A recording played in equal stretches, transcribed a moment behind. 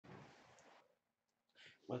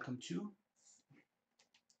Welcome to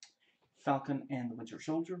Falcon and the Winter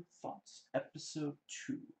Soldier Thoughts, Episode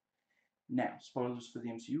 2. Now, spoilers for the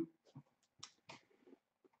MCU.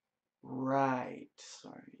 Right,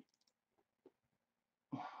 sorry.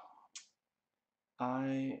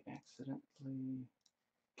 I accidentally...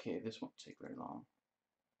 Okay, this won't take very long.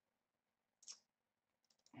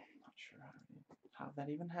 I'm not sure how that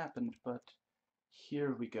even happened, but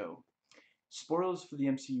here we go. Spoilers for the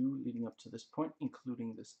MCU leading up to this point,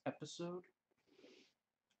 including this episode.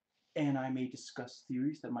 And I may discuss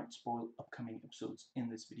theories that might spoil upcoming episodes in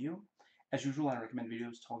this video. As usual, I recommend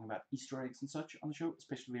videos talking about Easter eggs and such on the show,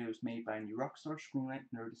 especially videos made by a new rock star, screenwriter,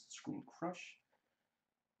 nerdist, screen crush.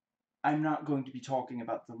 I'm not going to be talking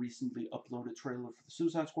about the recently uploaded trailer for the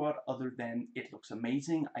Suicide Squad, other than it looks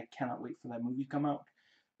amazing. I cannot wait for that movie to come out.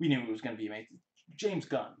 We knew it was going to be amazing. James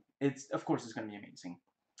Gunn. Of course it's going to be amazing.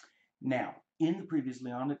 Now, in the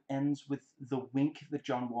previously on, it ends with the wink that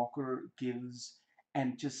John Walker gives,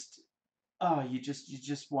 and just, you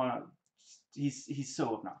just want to, he's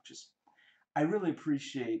so obnoxious. I really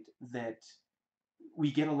appreciate that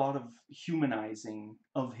we get a lot of humanizing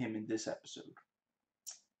of him in this episode.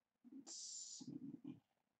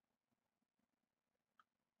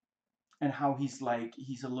 And how he's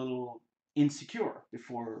a little insecure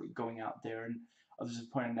before going out there, and others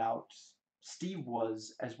have pointed out Steve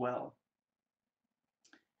was as well.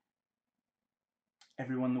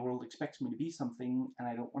 Everyone in the world expects me to be something, and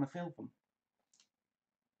I don't want to fail them.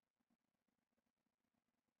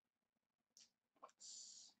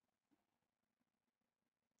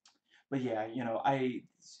 But yeah, you know,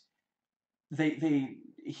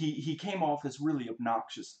 he came off as really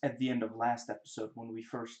obnoxious at the end of last episode when we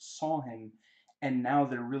first saw him, and now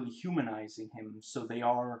they're really humanizing him, so they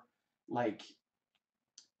are like,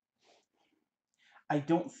 I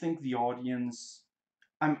don't think the audience,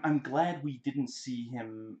 I'm glad we didn't see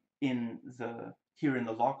him here in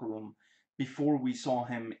the locker room before we saw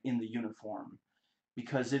him in the uniform,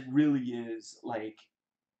 because it really is like,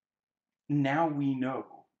 now we know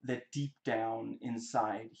that deep down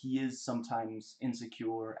inside he is sometimes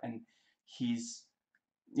insecure, and he's,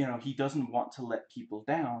 he doesn't want to let people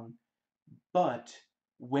down, but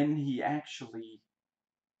when he actually,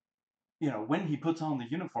 when he puts on the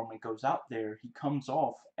uniform and goes out there, he comes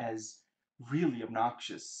off as really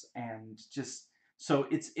obnoxious, and just, so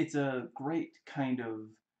it's a great kind of,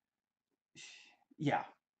 yeah,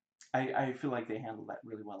 I feel like they handled that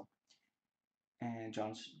really well. And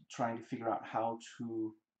John's trying to figure out how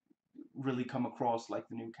to really come across like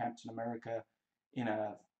the new Captain America in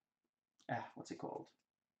a, what's it called?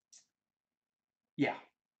 Yeah,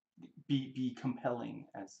 be compelling,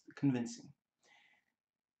 as convincing.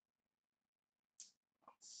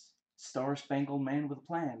 Star-Spangled Man with a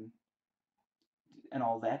Plan and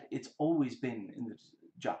all that. It's always been in the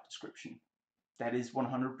job description. That is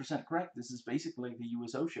 100% correct. This is basically the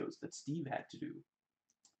USO shows that Steve had to do.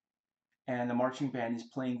 And the marching band is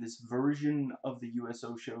playing this version of the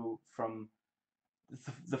USO show from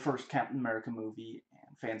the first Captain America movie,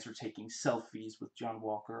 and fans are taking selfies with John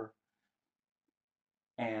Walker.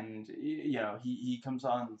 And, he comes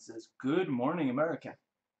on and says, "Good morning, America."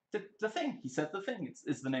 The Thing. He said The Thing.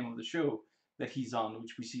 It's the name of the show that he's on,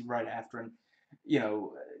 which we see right after. And,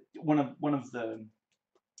 one of the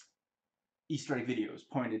Easter egg videos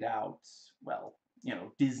pointed out, well,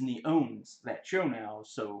 Disney owns that show now,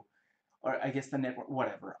 so, or I guess the network,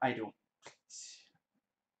 whatever.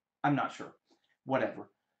 I'm not sure.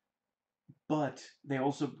 Whatever. But they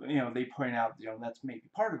also, they point out, that's maybe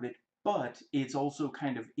part of it, but it's also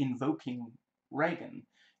kind of invoking Reagan.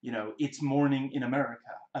 It's morning in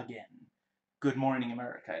America again. Good morning,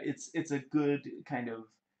 America. It's a good kind of,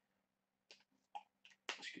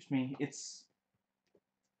 excuse me, it's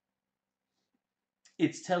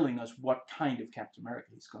telling us what kind of Captain America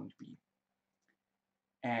he's going to be.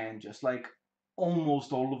 And just like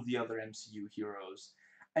almost all of the other MCU heroes,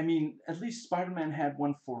 I mean, at least Spider-Man had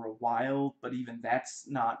one for a while, but even that's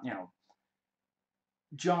not,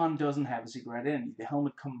 John doesn't have a secret identity. The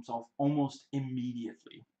helmet comes off almost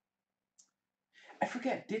immediately. I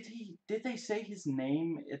forget, did they say his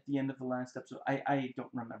name at the end of the last episode? I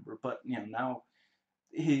don't remember, but, now,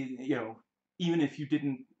 even if you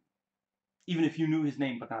knew his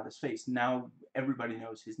name but not his face, now everybody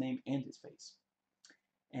knows his name and his face.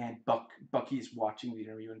 And Bucky is watching the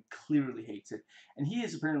interview and clearly hates it. And he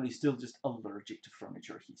is apparently still just allergic to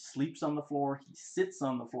furniture. He sleeps on the floor, he sits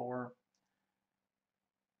on the floor.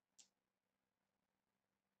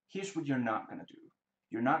 Here's what you're not going to do.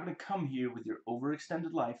 You're not going to come here with your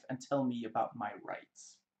overextended life and tell me about my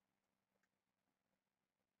rights.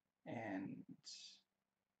 And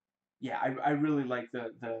yeah, I really like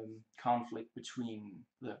the conflict between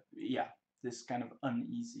this kind of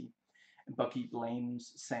uneasy. Bucky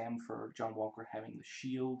blames Sam for John Walker having the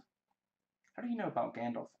shield. How do you know about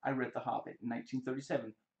Gandalf? I read The Hobbit in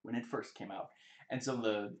 1937 when it first came out, and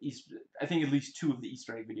so I think at least two of the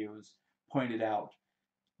Easter egg videos pointed out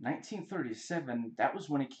 1937. That was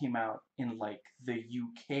when it came out in like the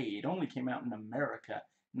UK. It only came out in America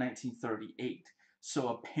 1938. So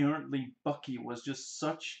apparently Bucky was just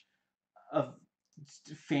such a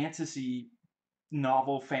fantasy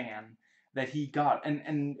novel fan that he got,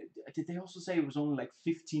 and did they also say it was only like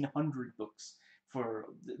 1,500 books for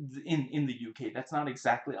in the UK? That's not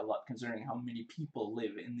exactly a lot considering how many people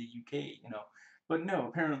live in the UK, you know. But no,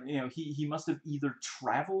 apparently, you know, he must have either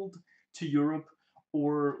traveled to Europe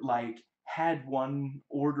or like had one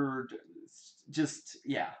ordered. Just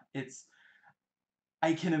yeah, it's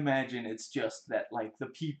I can imagine it's just that like the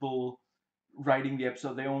people writing the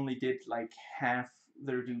episode, they only did like half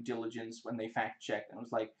their due diligence when they fact checked, and it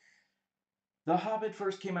was like The Hobbit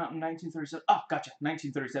first came out in 1937. Oh, gotcha,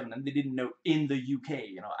 1937, and they didn't know in the UK.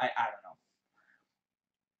 You know, I don't know.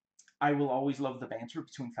 I will always love the banter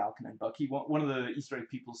between Falcon and Bucky. One of the Easter egg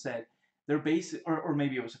people said they're basic, or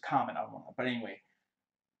maybe it was a comment. I don't know, but anyway,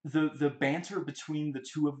 the banter between the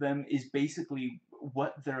two of them is basically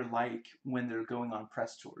what they're like when they're going on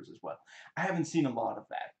press tours as well. I haven't seen a lot of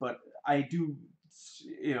that, but I do,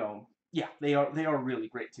 you know, yeah, they are really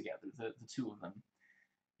great together. The two of them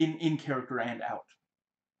in character and out.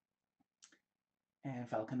 And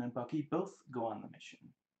Falcon and Bucky both go on the mission.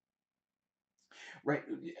 Right,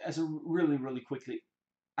 as a really quickly,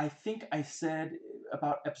 I think I said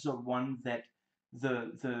about episode 1 that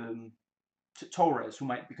the Torres, who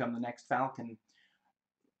might become the next Falcon,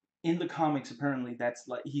 in the comics apparently that's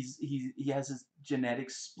like he has his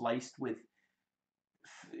genetics spliced with,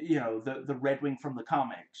 you know, the Red Wing from the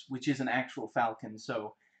comics, which is an actual Falcon.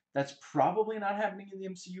 So that's probably not happening in the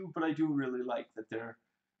MCU, but I do really like that they're,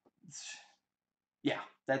 yeah,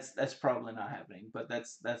 that's probably not happening, but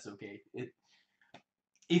that's okay.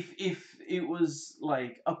 If it was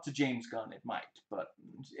like up to James Gunn, it might. But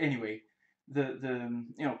anyway, the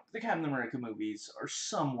you know, the Captain America movies are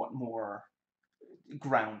somewhat more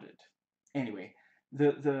grounded. Anyway,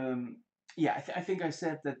 the yeah, I think I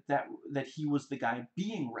said that he was the guy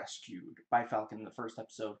being rescued by Falcon in the first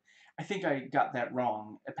episode. I think I got that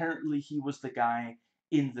wrong. Apparently, he was the guy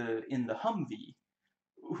in the Humvee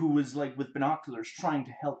who was like with binoculars trying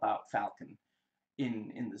to help out Falcon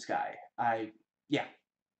in the sky. I yeah,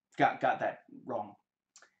 got that wrong.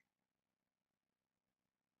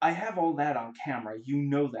 I have all that on camera. You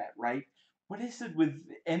know that, right? What is it with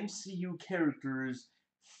MCU characters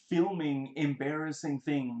filming embarrassing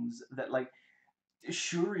things that, like,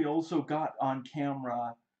 Shuri also got on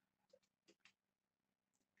camera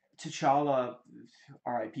T'Challa,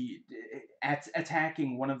 R.I.P.,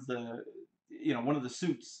 attacking one of the, you know, one of the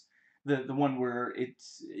suits, the one where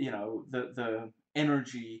it's, you know, the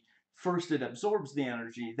energy, first it absorbs the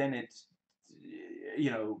energy, then it,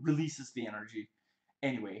 you know, releases the energy.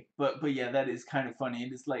 Anyway, but yeah, that is kind of funny.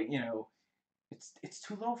 And it's like, you know, it's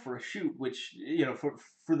too low for a chute, which, you know,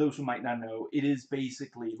 for those who might not know, it is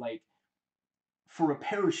basically like for a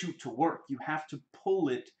parachute to work, you have to pull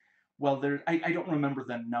it. Well, I don't remember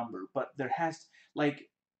the number, but there has, like,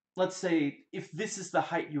 let's say if this is the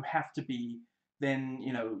height you have to be, then,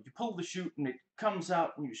 you know, you pull the chute and it comes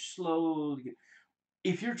out and you slowly.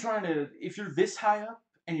 If you're this high up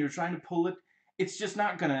and you're trying to pull it, it's just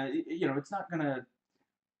not gonna, you know, it's not gonna.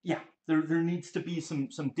 Yeah, there needs to be some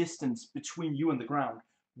distance between you and the ground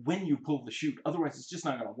when you pull the chute. Otherwise, it's just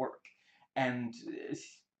not gonna work. And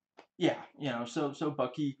yeah, you know, so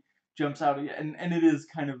Bucky jumps out, and it is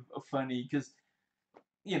kind of funny because,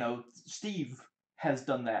 you know, Steve has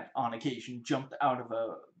done that on occasion, jumped out of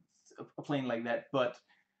a plane like that, but,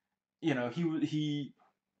 you know, he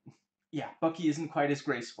yeah, Bucky isn't quite as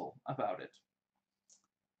graceful about it.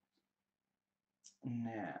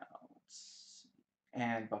 Now,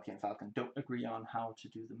 and Bucky and Falcon don't agree on how to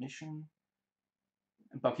do the mission.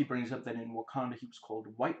 Bucky brings up that in Wakanda he was called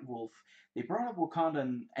White Wolf. They brought up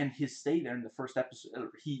Wakanda and his stay there in the first episode.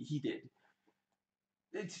 He did.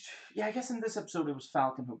 Yeah, I guess in this episode it was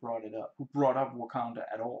Falcon who brought up Wakanda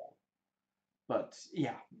at all. But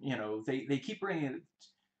yeah, you know, they keep bringing it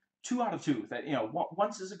 2 out of 2. That, you know,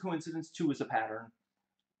 once is a coincidence, 2 is a pattern.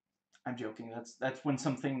 I'm joking. That's when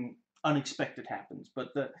something unexpected happens.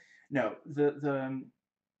 But the no the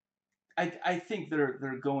I think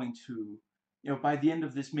they're going to, you know, by the end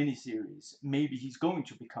of this miniseries, maybe he's going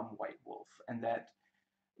to become White Wolf, and that,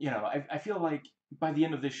 you know, I feel like by the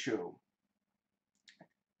end of this show,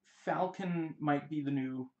 Falcon might be the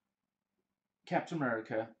new Captain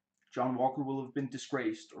America, John Walker will have been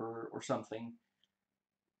disgraced or something.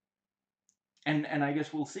 And I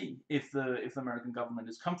guess we'll see if the American government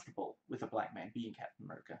is comfortable with a black man being Captain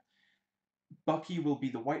America. Bucky will be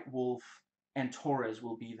the White Wolf, and Torres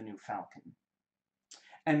will be the new Falcon.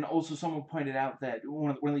 And also, someone pointed out that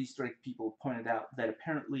one of the Easter egg people pointed out that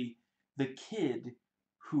apparently the kid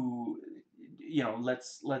who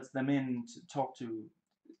lets them in to talk to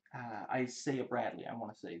Isaiah Bradley, I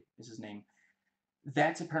want to say is his name.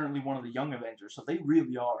 That's apparently one of the Young Avengers, so they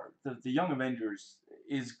really are. The Young Avengers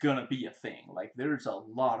is gonna be a thing. Like, there's a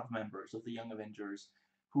lot of members of the Young Avengers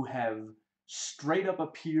who have straight up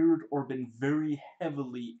appeared or been very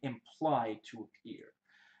heavily implied to appear.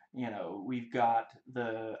 We've got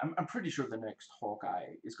I'm pretty sure the next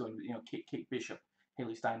Hawkeye is going to be, Kate Bishop,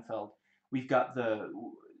 Haley Steinfeld. We've got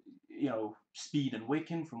Speed and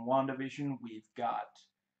Wiccan from WandaVision. We've got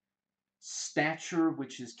Stature,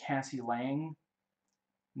 which is Cassie Lang.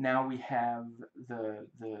 Now we have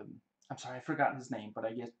I'm sorry, I've forgotten his name, but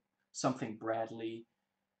I guess something Bradley.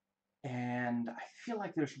 And I feel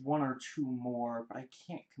like there's one or two more, but I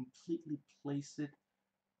can't completely place it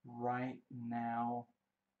right now.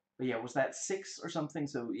 But yeah, was that 6 or something?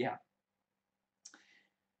 So yeah.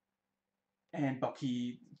 And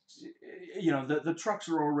Bucky, the trucks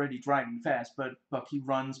are already driving fast, but Bucky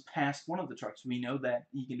runs past one of the trucks. We know that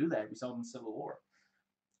he can do that. We saw it in Civil War.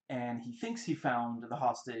 And he thinks he found the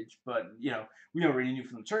hostage, but, we already knew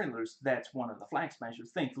from the trailers that's one of the Flag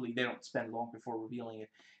Smashers. Thankfully, they don't spend long before revealing it.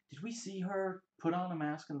 Did we see her put on a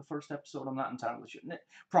mask in the first episode? I'm not entirely sure.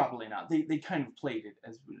 Probably not. They kind of played it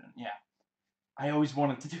as, yeah. I always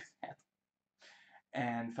wanted to do that.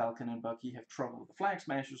 And Falcon and Bucky have trouble with the Flag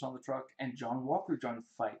Smashers on the truck, and John Walker joins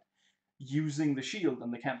the fight, using the shield,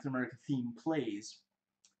 and the Captain America theme plays.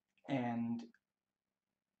 And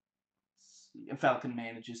Falcon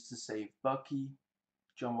manages to save Bucky.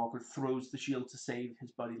 John Walker throws the shield to save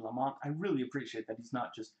his buddy Lamont. I really appreciate that he's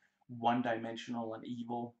not just one-dimensional and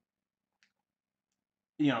evil.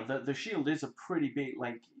 The shield is a pretty big,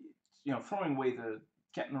 throwing away the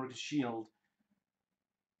Captain America's shield,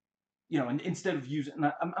 and instead of using,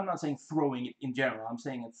 I'm not saying throwing it in general, I'm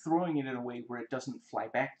saying throwing it in a way where it doesn't fly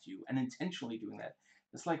back to you, and intentionally doing that.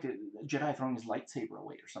 It's like a Jedi throwing his lightsaber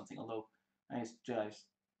away or something, although I guess Jedi's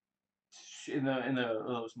in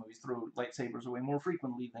those movies throw lightsabers away more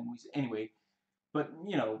frequently than we anyway. But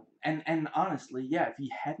and honestly, yeah, if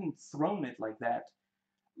he hadn't thrown it like that,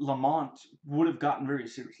 Lamont would have gotten very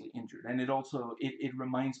seriously injured. And it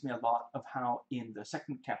reminds me a lot of how in the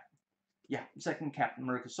second Captain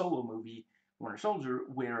America solo movie, Winter Soldier,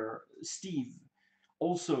 where Steve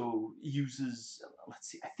also uses, let's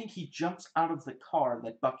see, I think he jumps out of the car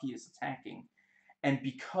that Bucky is attacking, and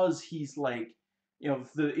because he's like,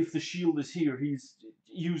 if the shield is here, he's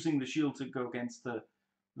using the shield to go against the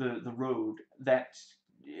road. That,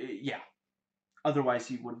 yeah. Otherwise,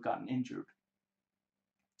 he would have gotten injured.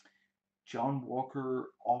 John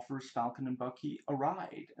Walker offers Falcon and Bucky a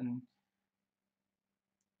ride, and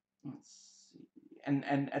let's see,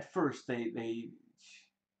 and at first they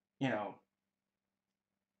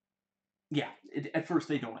at first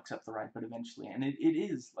they don't accept the ride, but eventually, and it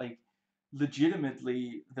is like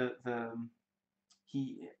legitimately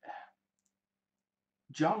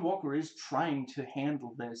John Walker is trying to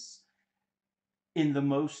handle this in the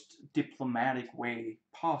most diplomatic way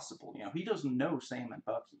possible. He doesn't know Sam and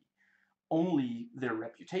Bucky, only their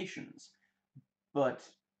reputations, but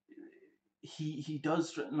he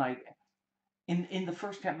does, like, in the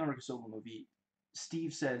first Captain America solo movie,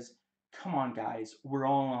 Steve says, "Come on, guys, we're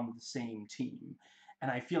all on the same team," and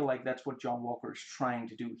I feel like that's what John Walker is trying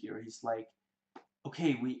to do here. He's like,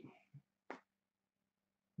 okay, we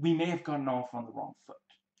may have gotten off on the wrong foot.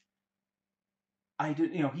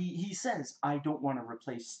 He says, I don't want to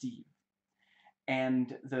replace Steve.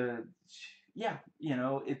 And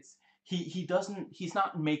it's, he's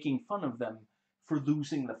not making fun of them for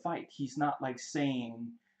losing the fight. He's not like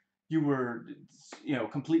saying, you were,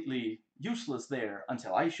 completely useless there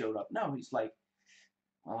until I showed up. No, he's like,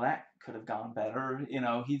 well, that could have gone better.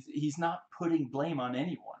 He's not putting blame on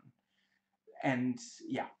anyone. And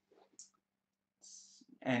yeah.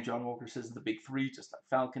 And John Walker says the big three, just like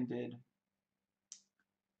Falcon did.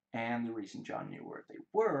 And the reason John knew where they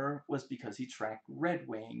were was because he tracked Red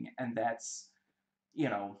Wing, and that's,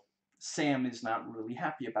 Sam is not really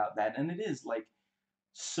happy about that. And it is like,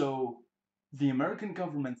 so the American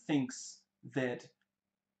government thinks that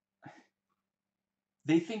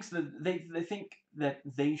they think that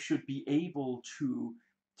they should be able to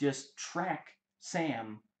just track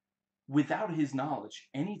Sam without his knowledge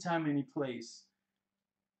anytime, any place,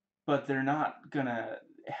 but they're not gonna,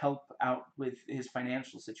 help out with his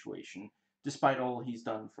financial situation, despite all he's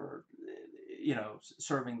done for,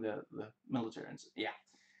 serving the military. And yeah,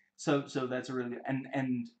 so that's a really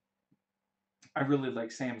and I really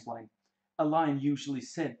like Sam's line. A line usually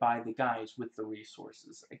said by the guys with the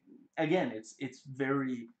resources. Again, it's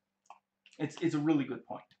a really good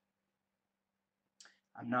point.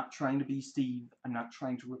 I'm not trying to be Steve. I'm not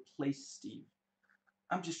trying to replace Steve.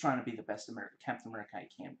 I'm just trying to be the best Captain America I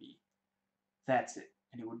can be. That's it.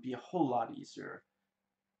 And it would be a whole lot easier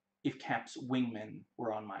if Cap's wingmen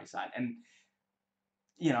were on my side. And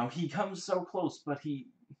he comes so close, but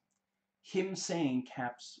him saying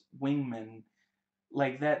Cap's wingmen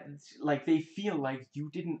like that, like they feel like you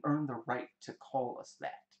didn't earn the right to call us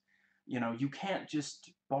that. You can't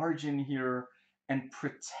just barge in here and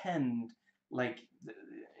pretend like,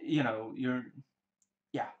 you're,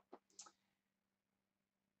 yeah.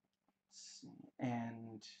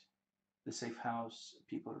 And the safe house,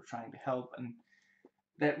 people are trying to help, and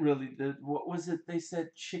that really, what was it they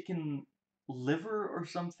said, chicken liver or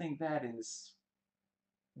something? That is,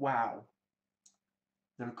 wow.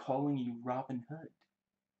 They're calling you Robin Hood.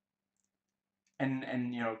 And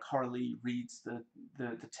Carly reads the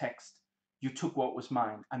text. You took what was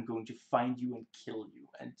mine. I'm going to find you and kill you.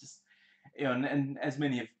 And just and as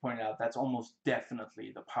many have pointed out, that's almost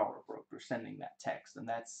definitely the power broker sending that text. And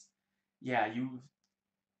that's, yeah,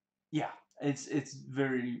 yeah, it's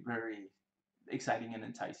very, very exciting and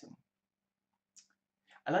enticing.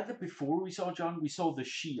 I like that before we saw John, we saw the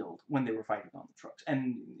shield when they were fighting on the trucks.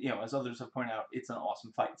 And, as others have pointed out, it's an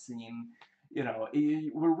awesome fight scene.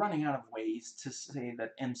 We're running out of ways to say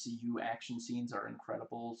that MCU action scenes are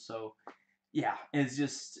incredible. So, yeah, it's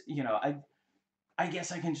just, I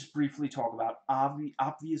guess I can just briefly talk about,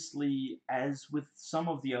 obviously, as with some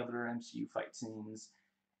of the other MCU fight scenes,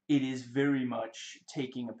 it is very much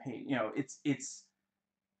taking a page.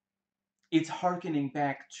 It's harkening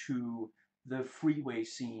back to the freeway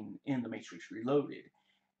scene in The Matrix Reloaded.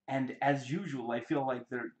 And as usual, I feel like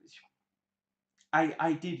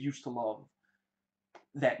I did used to love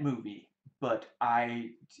that movie, but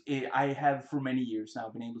I have for many years now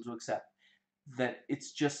been able to accept that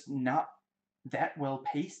it's just not that well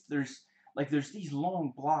paced. There's these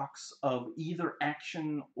long blocks of either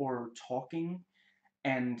action or talking,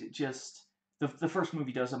 and just the first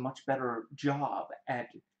movie does a much better job at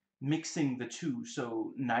mixing the two,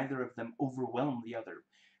 so neither of them overwhelm the other.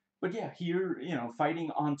 But yeah, here,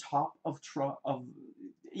 fighting on top of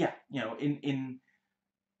yeah, in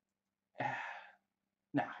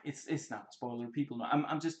nah, it's not a spoiler. People know.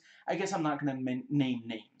 I'm just, I guess I'm not gonna name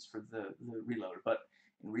names for the Reloaded, but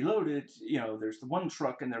in Reloaded, there's the one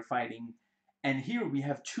truck and they're fighting, and here we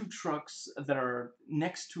have two trucks that are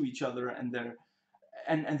next to each other, and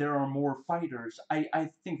there are more fighters. I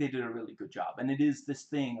think they did a really good job, and it is this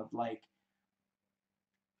thing of like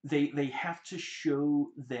they have to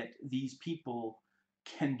show that these people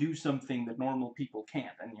can do something that normal people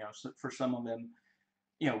can't, and so for some of them,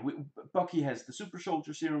 Bucky has the super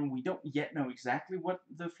soldier serum. We don't yet know exactly what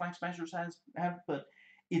the Flag Smashers have, but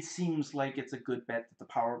it seems like it's a good bet that the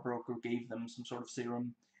power broker gave them some sort of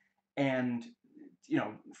serum. And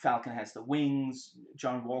Falcon has the wings.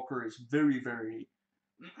 John Walker is very, very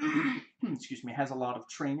excuse me, has a lot of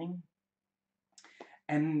training.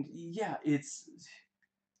 And yeah, it's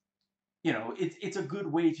a good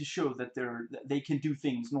way to show that they can do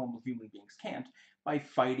things normal human beings can't by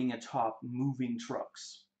fighting atop moving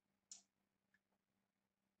trucks.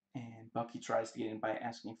 And Bucky tries to get in by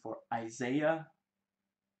asking for Isaiah.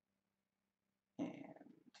 And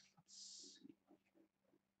let's see.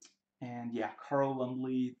 And yeah, Carl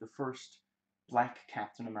Lumbly, the first black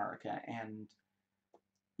Captain America, and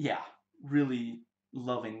yeah, really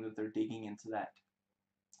loving that they're digging into that.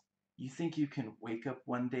 You think you can wake up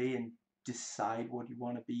one day and decide what you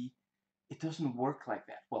want to be? It doesn't work like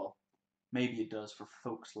that. Well, maybe it does for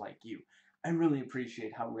folks like you. I really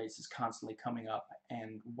appreciate how race is constantly coming up,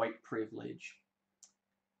 and white privilege.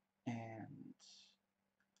 And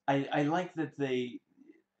I like that they,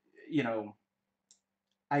 you know,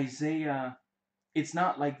 Isaiah, it's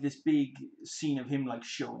not like this big scene of him like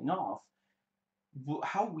showing off.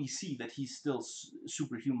 How we see that he's still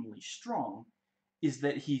superhumanly strong is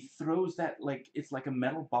that he throws that, like, it's like a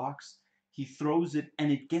metal box. He throws it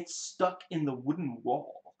and it gets stuck in the wooden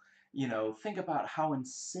wall. Think about how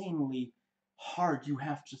insanely hard you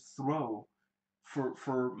have to throw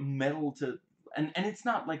for metal to, and it's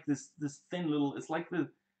not like this thin little, it's like the,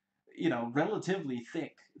 relatively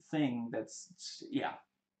thick thing that's, yeah.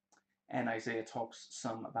 And Isaiah talks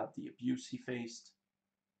some about the abuse he faced.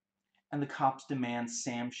 And the cops demand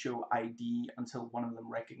Sam show ID until one of them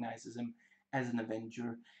recognizes him. as an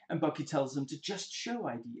Avenger, and Bucky tells him to just show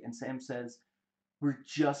ID, and Sam says, we're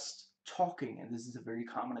just talking, and this is a very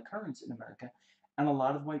common occurrence in America, and a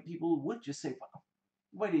lot of white people would just say, well,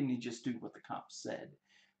 why didn't he just do what the cops said?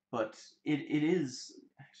 But it is,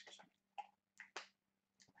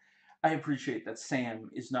 I appreciate that Sam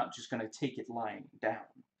is not just going to take it lying down.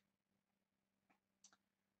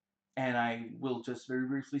 And I will just very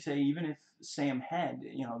briefly say, even if Sam had,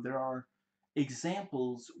 there are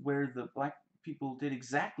examples where the black people did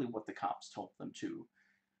exactly what the cops told them to.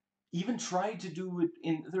 Even tried to do it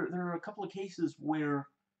in, there are a couple of cases where,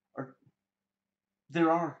 or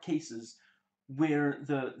there are cases where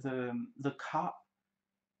the cop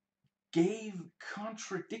gave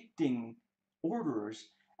contradicting orders,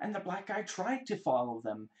 and the black guy tried to follow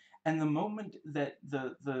them. And the moment that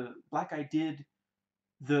the black guy did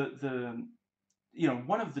the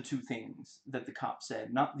one of the two things that the cop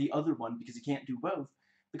said, not the other one, because he can't do both,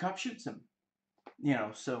 the cop shoots him.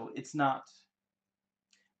 So it's not.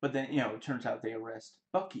 But then, it turns out they arrest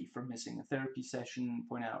Bucky for missing a therapy session.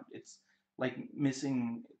 Point out it's like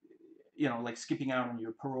missing, like skipping out on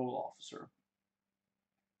your parole officer.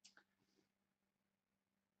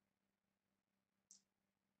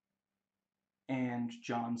 And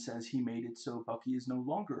John says he made it so Bucky is no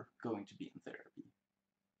longer going to be in therapy.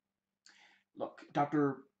 Look,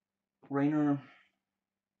 Dr. Raynor,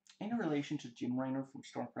 in relation to Jim Raynor from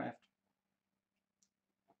StarCraft,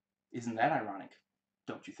 isn't that ironic,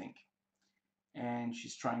 don't you think? And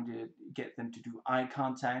she's trying to get them to do eye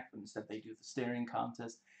contact, but instead they do the staring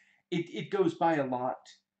contest. It goes by a lot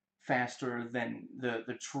faster than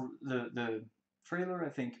the trailer, I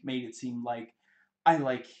think, made it seem like. I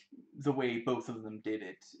like the way both of them did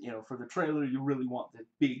it. For the trailer, you really want the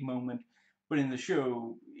big moment, but in the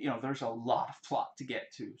show, there's a lot of plot to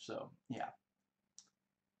get to, so, yeah.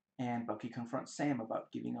 And Bucky confronts Sam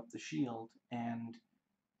about giving up the shield, and,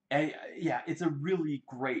 yeah, it's a really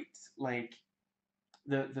great, like,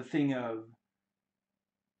 the thing of,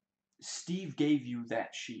 Steve gave you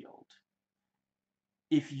that shield.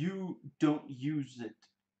 If you don't use it,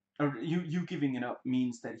 or you giving it up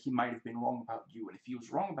means that he might have been wrong about you, and if he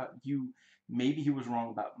was wrong about you, maybe he was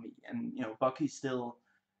wrong about me. And Bucky still,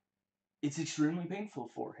 it's extremely painful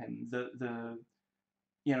for him.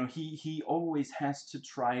 He always has to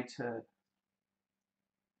try to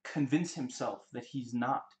convince himself that he's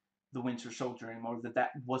not the Winter Soldier anymore,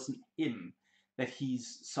 that wasn't him, that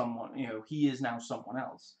he's someone, he is now someone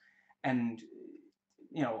else. And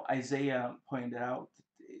Isaiah pointed out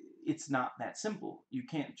it's not that simple. You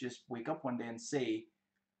can't just wake up one day and say,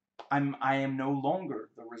 I am no longer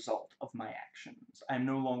the result of my actions. I'm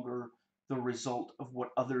no longer the result of what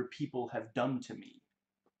other people have done to me.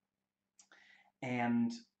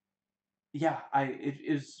 And yeah, it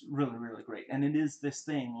is really, really great. And it is this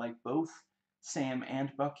thing, like both Sam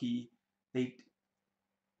and Bucky,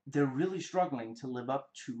 they're really struggling to live up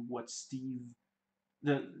to what Steve,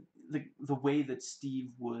 the way that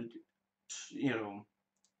Steve would,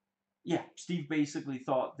 yeah, Steve basically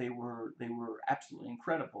thought they were absolutely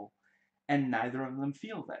incredible, and neither of them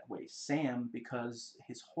feel that way. Sam, because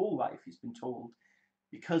his whole life he's been told,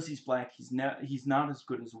 because he's black, he's not as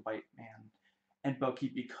good as a white man, and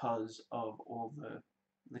Bucky because of all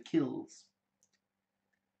the kills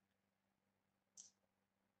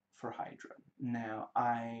for Hydra. Now,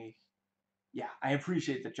 I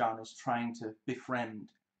appreciate that John is trying to befriend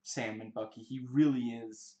Sam and Bucky. He really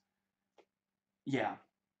is. Yeah,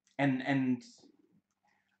 and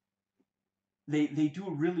they do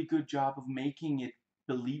a really good job of making it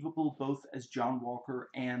believable, both as John Walker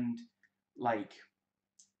and, like,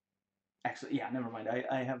 actually, yeah, never mind.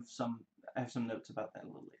 I have some notes about that a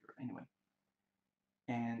little later. Anyway,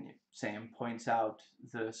 and Sam points out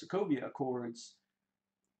the Sokovia Accords,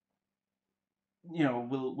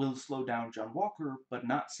 will slow down John Walker, but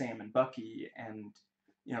not Sam and Bucky. And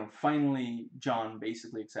finally, John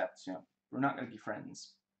basically accepts, we're not going to be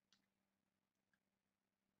friends.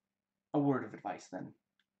 A word of advice then,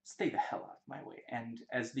 stay the hell out of my way. And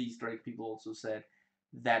as these Drake people also said,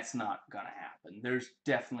 that's not gonna happen. There's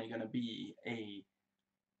definitely gonna be a,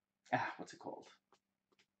 what's it called?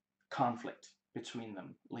 Conflict between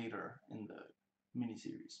them later in the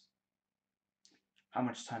miniseries. How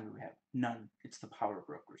much time do we have? None. It's the power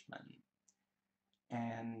brokers, men.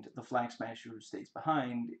 And the Flag Smasher who stays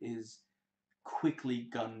behind is quickly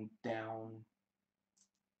gunned down.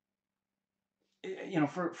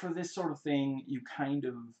 For this sort of thing, you kind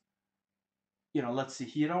of, let's see,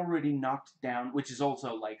 he had already knocked down, which is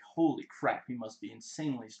also like, holy crap, he must be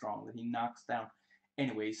insanely strong that he knocks down.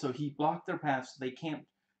 Anyway, so he blocked their path so they can't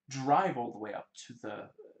drive all the way up to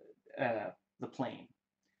the plane.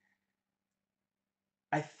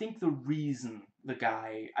 I think the reason the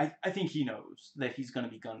guy, I think he knows that he's going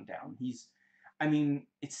to be gunned down. I mean,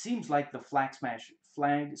 it seems like the flag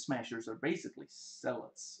smashers are basically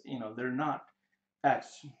zealots. You know, they're not,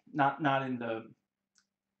 that's not in the,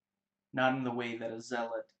 not in the way that a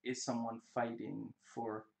zealot is someone fighting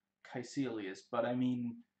for Caecilius, but I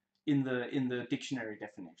mean, in the dictionary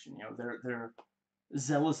definition, you know, they're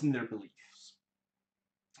zealous in their beliefs.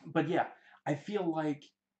 But yeah, I feel like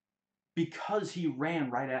because he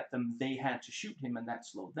ran right at them, they had to shoot him, and that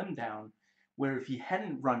slowed them down. Where if he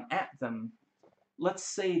hadn't run at them, let's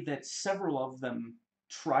say that several of them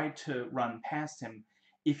tried to run past him.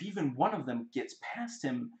 If even one of them gets past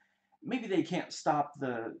him, maybe they can't stop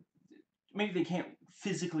the. Maybe they can't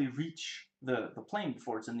physically reach the plane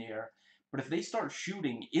before it's in the air. But if they start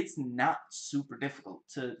shooting, it's not super difficult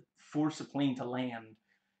to force a plane to land,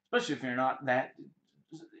 especially if you're not that,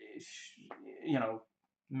 you know,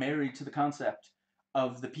 married to the concept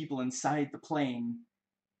of the people inside the plane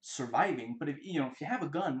surviving. But if you know, if you have a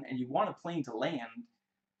gun and you want a plane to land,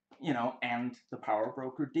 you know, and the power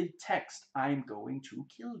broker did text, "I'm going to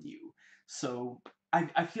kill you." So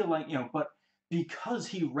I feel like, you know, but because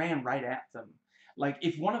he ran right at them, like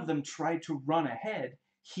if one of them tried to run ahead,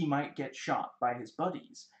 he might get shot by his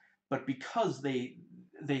buddies. But because they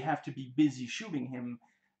have to be busy shooting him,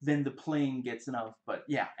 then the plane gets enough. But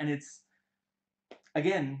yeah, and it's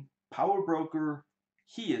again, power broker,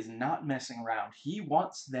 he is not messing around. He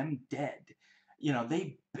wants them dead. You know,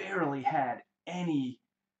 they barely had any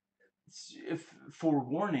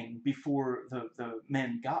forewarning before the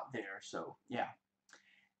men got there. So yeah,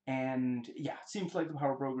 and yeah, it seems like the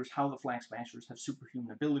power brokers, how the flag smashers have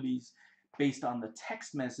superhuman abilities based on the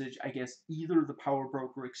text message. I guess either the power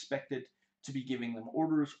broker expected to be giving them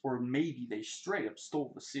orders, or maybe they straight up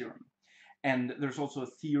stole the serum. And there's also a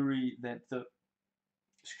theory that the,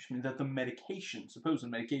 excuse me, that the medication, supposed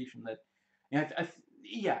medication that,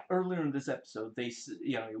 yeah, earlier in this episode,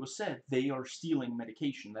 you know, it was said they are stealing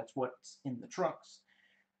medication. That's what's in the trucks.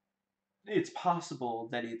 It's possible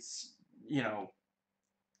that it's, you know,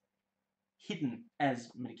 hidden as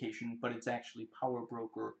medication, but it's actually Power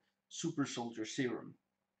Broker Super Soldier Serum.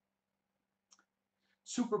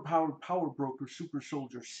 Superpowered Power Broker Super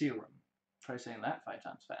Soldier Serum. Try saying that 5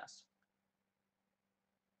 times fast.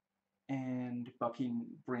 And Bucky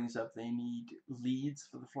brings up they need leads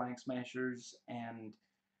for the Flag Smashers, and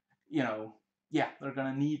you know, yeah, they're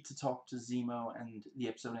gonna need to talk to Zemo, and the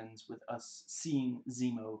episode ends with us seeing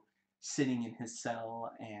Zemo sitting in his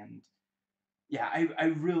cell, and yeah, I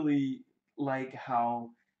really like how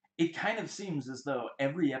it kind of seems as though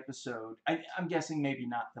every episode, I'm guessing maybe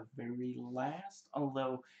not the very last,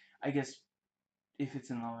 although I guess if it's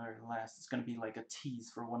in the very last, it's going to be like a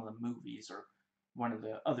tease for one of the movies or one of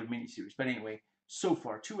the other miniseries. But anyway, so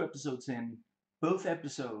far, 2 episodes in, both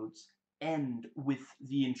episodes end with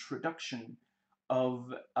the introduction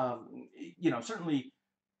of, you know, certainly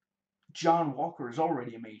John Walker is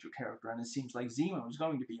already a major character, and it seems like Zemo is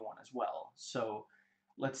going to be one as well. So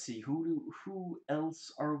let's see, who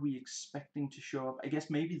else are we expecting to show up? I guess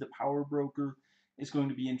maybe the Power Broker is going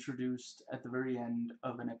to be introduced at the very end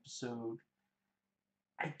of an episode.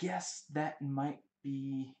 I guess that might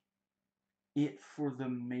be it for the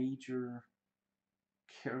major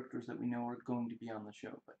characters that we know are going to be on the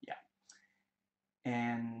show. But yeah,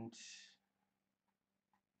 and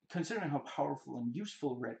considering how powerful and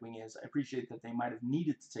useful Red Wing is, I appreciate that they might have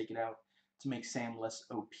needed to take it out to make Sam less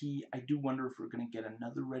OP. I do wonder if we're going to get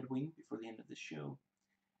another Red Wing before the end of the show.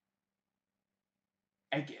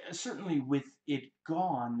 Certainly with it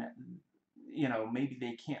gone, you know, maybe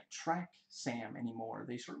they can't track Sam anymore.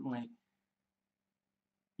 They certainly,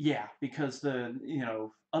 yeah, because the, you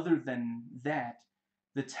know, other than that,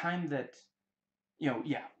 the time that, you know,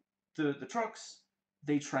 yeah, the trucks,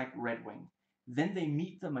 they track Red Wing. Then they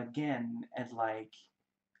meet them again at like,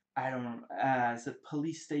 I don't know, as a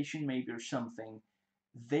police station maybe or something.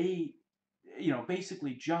 They, you know,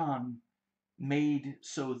 basically John made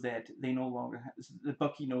so that they no longer has, the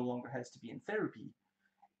Bucky no longer has to be in therapy,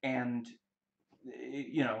 and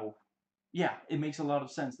you know, yeah, it makes a lot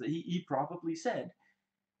of sense that he probably said,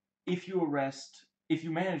 if you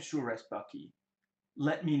manage to arrest Bucky,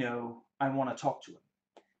 let me know. I want to talk to him.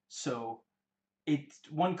 So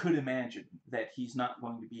one could imagine that he's not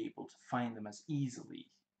going to be able to find them as easily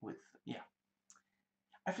with, yeah.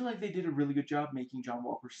 I feel like they did a really good job making John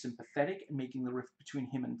Walker sympathetic and making the rift between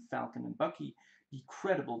him and Falcon and Bucky be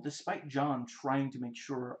credible, despite John trying to make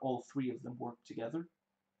sure all three of them work together.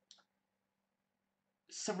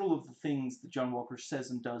 Several of the things that John Walker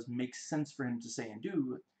says and does make sense for him to say and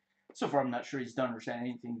do. So far, I'm not sure he's done or said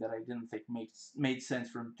anything that I didn't think made sense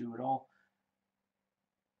for him to do at all.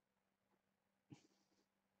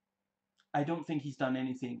 I don't think he's done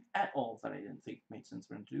anything at all that I didn't think made sense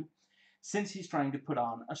for him to do. Since he's trying to put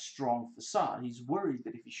on a strong facade, he's worried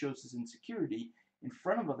that if he shows his insecurity in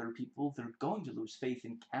front of other people, they're going to lose faith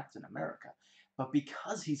in Captain America. But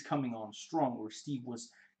because he's coming on strong, where Steve was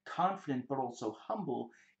confident but also humble,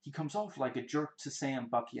 he comes off like a jerk to Sam,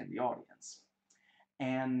 Bucky, and the audience.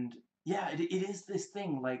 And yeah, it is this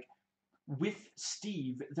thing, like, with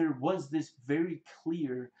Steve, there was this very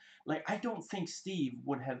clear, like, I don't think Steve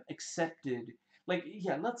would have accepted, like,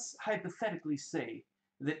 yeah, let's hypothetically say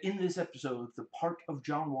that in this episode, the part of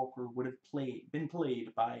John Walker would have been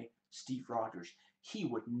played by Steve Rogers. He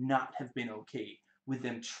would not have been okay with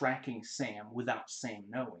them tracking Sam without Sam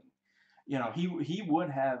knowing. He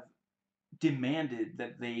would have demanded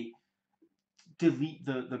that they delete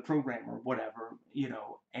the program or whatever,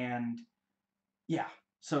 and yeah.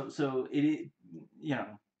 So you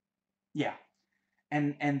know, yeah.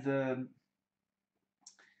 And the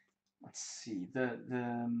let's see,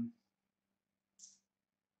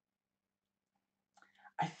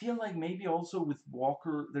 I feel like maybe also with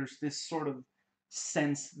Walker there's this sort of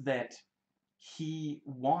sense that he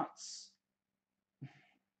wants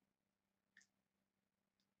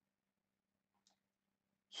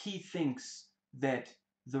he thinks that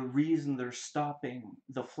the reason they're stopping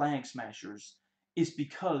the Flag Smashers is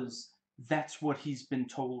because that's what he's been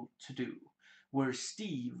told to do. Where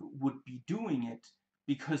Steve would be doing it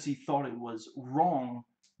because he thought it was wrong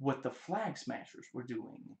what the Flag Smashers were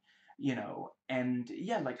doing. And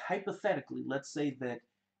yeah, like hypothetically, let's say that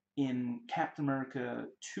in Captain America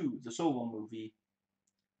 2, the solo movie,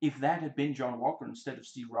 if that had been John Walker instead of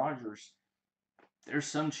Steve Rogers, there's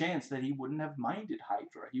some chance that he wouldn't have minded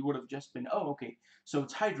Hydra. He would have just been, oh, okay, so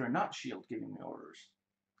it's Hydra, not S.H.I.E.L.D. giving me orders.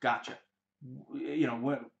 Gotcha.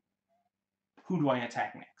 Who do I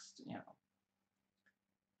attack next?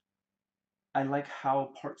 I like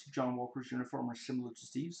how parts of John Walker's uniform are similar to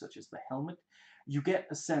Steve's, such as the helmet. You get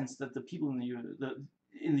a sense that the people in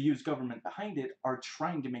the U.S. government behind it are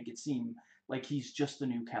trying to make it seem like he's just the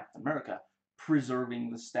new Captain America,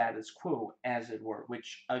 preserving the status quo, as it were,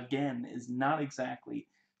 which, again, is not exactly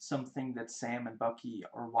something that Sam and Bucky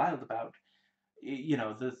are wild about.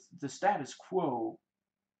 The status quo,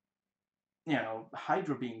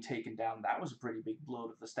 Hydra being taken down, that was a pretty big blow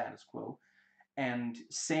to the status quo. And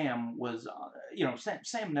Sam was,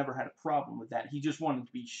 Sam never had a problem with that. He just wanted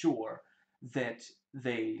to be sure that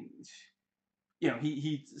they,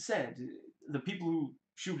 he said, the people who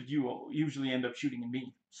shoot at you usually end up shooting at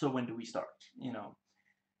me. So when do we start?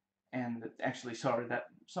 And actually, sorry, that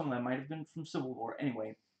some of that might have been from Civil War.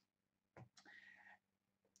 Anyway,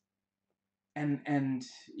 and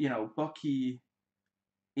Bucky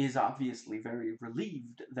is obviously very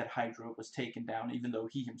relieved that Hydra was taken down, even though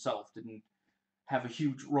he himself didn't have a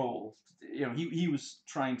huge role. He was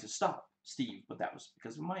trying to stop Steve, but that was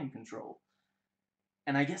because of mind control.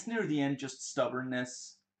 And I guess near the end, just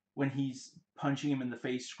stubbornness when he's punching him in the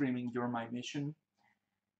face, screaming, "You're my mission."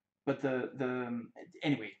 But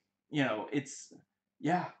anyway, it's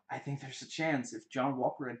yeah. I think there's a chance if John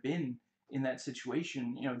Walker had been in that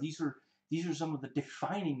situation, these are some of the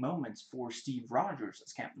defining moments for Steve Rogers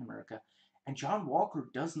as Captain America. And John Walker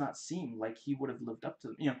does not seem like he would have lived up to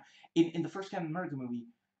them. In the first Captain America movie,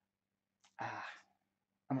 ah,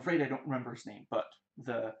 I'm afraid I don't remember his name, but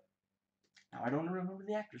now I don't remember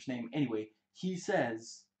the actor's name. Anyway, he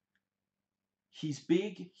says he's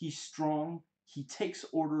big, he's strong, he takes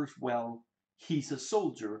orders well, he's a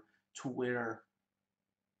soldier to where,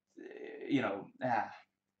 you know, ah,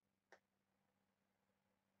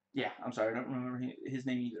 yeah, I'm sorry, I don't remember his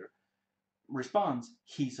name either. Responds,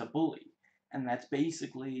 he's a bully. And that's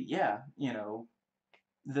basically, yeah,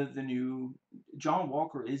 the new John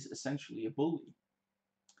Walker is essentially a bully.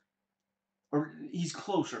 Or he's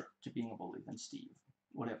closer to being a bully than Steve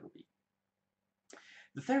would ever be.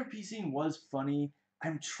 The therapy scene was funny.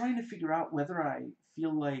 I'm trying to figure out whether I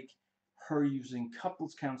feel like her using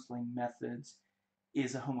couples counseling methods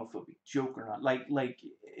is a homophobic joke or not. Like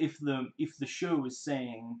if the show is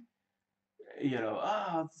saying,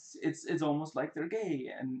 it's almost like they're gay,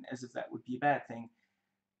 and as if that would be a bad thing.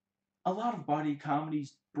 A lot of body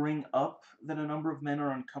comedies bring up that a number of men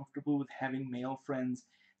are uncomfortable with having male friends.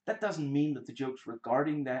 That doesn't mean that the jokes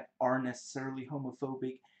regarding that are necessarily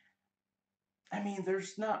homophobic. I mean,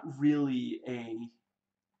 there's not really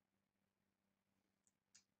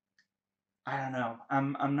I don't know.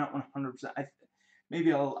 I'm not 100%.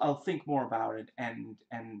 Maybe I'll think more about it and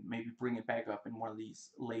maybe bring it back up in one of these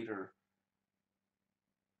later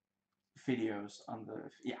videos on the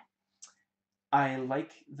yeah. I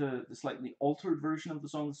like the slightly altered version of the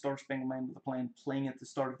song "The Star-Spangled Man" with the Plan playing at the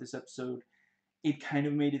start of this episode. it kind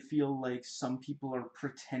of made it feel like some people are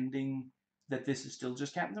pretending that this is still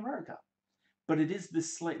just Captain America. But it is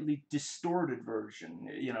this slightly distorted version.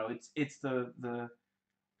 You know, it's the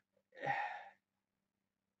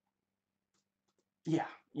yeah,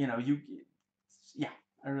 you know, yeah,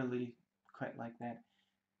 I really quite like that.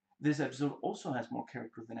 This episode also has more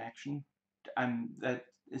character than action. That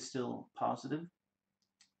is still positive.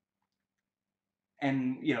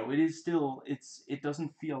 And you know, it is still it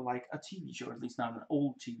doesn't feel like a TV show, at least not an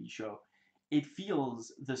old TV show. It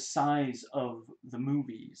feels the size of the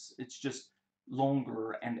movies. It's just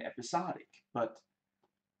longer and episodic. But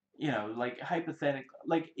you know, like hypothetical,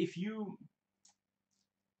 like if you,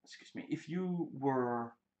 excuse me, if you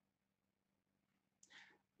were,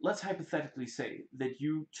 let's hypothetically say that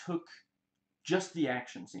you took just the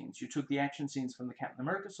action scenes. You took the action scenes from the Captain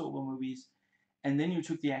America solo movies, and then you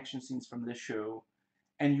took the action scenes from this show,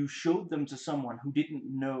 and you showed them to someone who didn't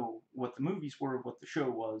know what the movies were, what the show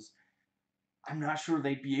was. I'm not sure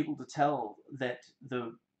they'd be able to tell that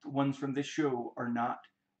the ones from this show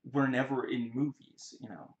were never in movies, you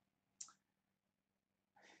know.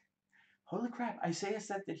 Holy crap, Isaiah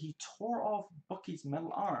said that he tore off Bucky's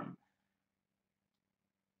metal arm.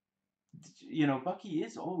 You know, Bucky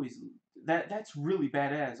is always that's really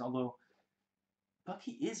badass, although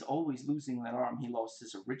Bucky is always losing that arm. He lost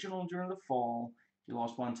his original during the fall. He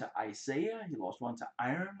lost one to Isaiah. He lost one to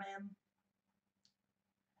Iron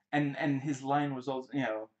Man. And his line was also, you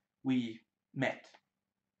know, we met.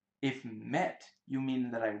 If met, you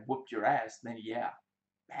mean that I whooped your ass, then yeah,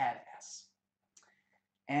 badass.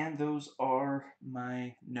 And those are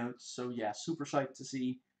my notes. So yeah, super psyched to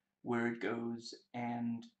see where it goes,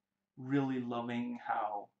 and really loving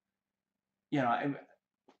how, you know,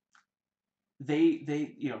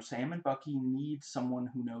 they you know, Sam and Bucky need someone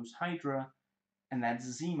who knows Hydra, and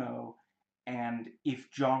that's Zemo. And if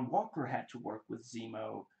John Walker had to work with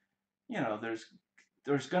Zemo, you know,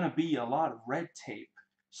 there's gonna be a lot of red tape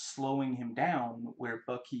slowing him down, where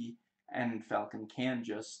Bucky and Falcon can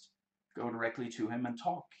just go directly to him and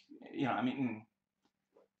talk. You know, I mean,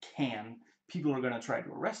 can people are gonna try to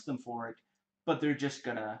arrest them for it, but they're just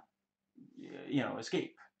gonna, you know,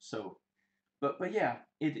 escape. So, but yeah,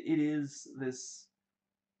 it is this.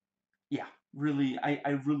 Yeah, really,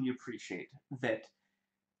 I really appreciate that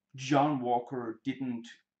John Walker didn't,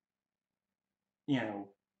 you know,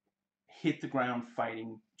 hit the ground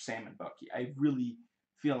fighting Sam and Bucky. I really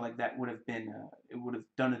feel like that would have been it would have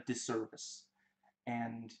done a disservice.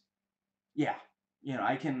 And yeah, you know,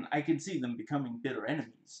 I can see them becoming bitter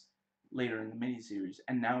enemies later in the miniseries,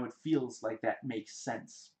 and now it feels like that makes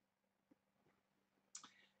sense.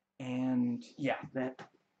 And yeah, that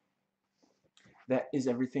is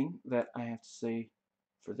everything that I have to say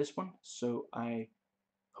for this one. So I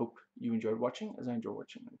hope you enjoyed watching as I enjoy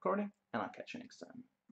watching and recording, and I'll catch you next time.